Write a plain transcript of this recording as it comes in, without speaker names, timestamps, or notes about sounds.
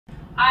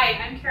Hi,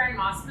 I'm Karen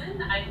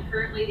Mossman. I'm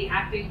currently the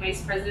Acting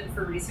Vice President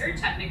for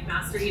Research at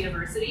McMaster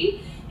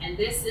University, and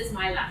this is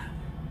my lab.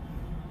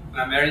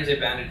 I'm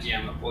Arinjay Banerjee.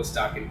 I'm a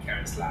postdoc in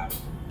Karen's lab.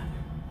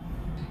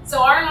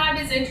 So our lab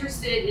is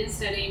interested in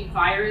studying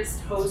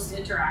virus-host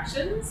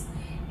interactions,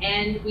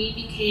 and we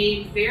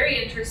became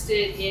very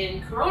interested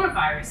in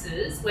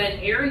coronaviruses when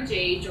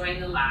Arinjay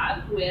joined the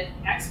lab with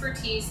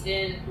expertise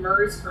in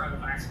MERS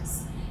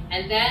coronavirus.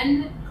 And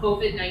then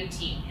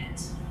COVID-19 hit.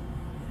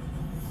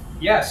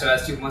 Yeah, so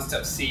as you must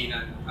have seen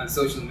on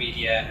social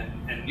media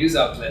and news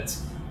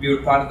outlets, we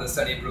were part of the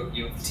study group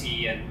U of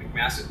T and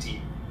McMaster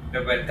team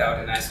that went out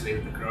and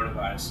isolated the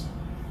coronavirus.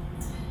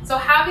 So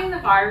having the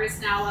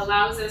virus now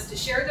allows us to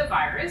share the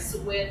virus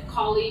with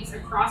colleagues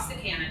across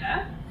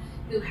Canada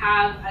who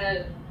have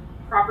a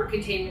proper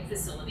containment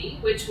facility,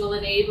 which will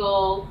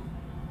enable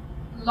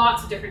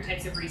lots of different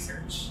types of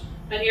research.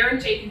 But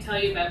Arinjay can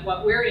tell you about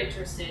what we're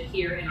interested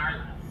here in our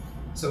lab.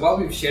 So while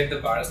we've shared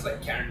the virus,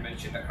 like Karen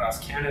mentioned, across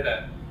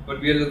Canada, what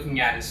we're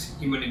looking at is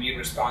human immune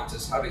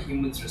responses. How do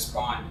humans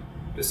respond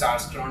to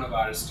SARS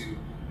coronavirus?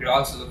 We're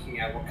also looking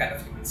at what kind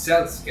of human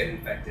cells get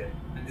infected.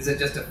 And these are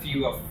just a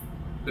few of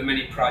the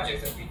many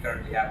projects that we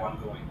currently have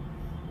ongoing.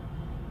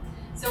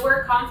 So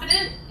we're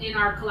confident in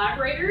our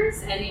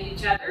collaborators and in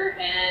each other,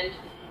 and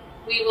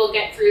we will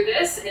get through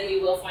this and we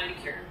will find a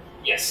cure.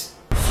 Yes.